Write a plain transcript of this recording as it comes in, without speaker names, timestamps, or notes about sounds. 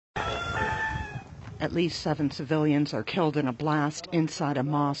At least 7 civilians are killed in a blast inside a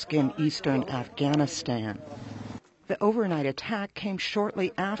mosque in eastern Afghanistan. The overnight attack came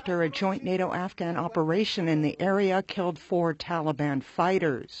shortly after a joint NATO Afghan operation in the area killed 4 Taliban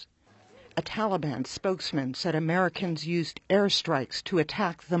fighters. A Taliban spokesman said Americans used airstrikes to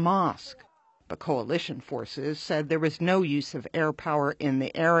attack the mosque, but coalition forces said there was no use of air power in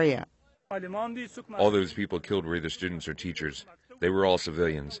the area. All those people killed were either students or teachers. They were all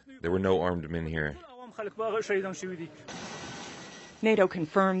civilians. There were no armed men here. NATO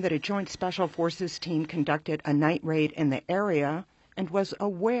confirmed that a joint special forces team conducted a night raid in the area and was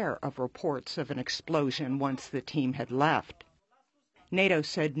aware of reports of an explosion once the team had left. NATO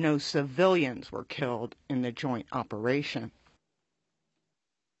said no civilians were killed in the joint operation.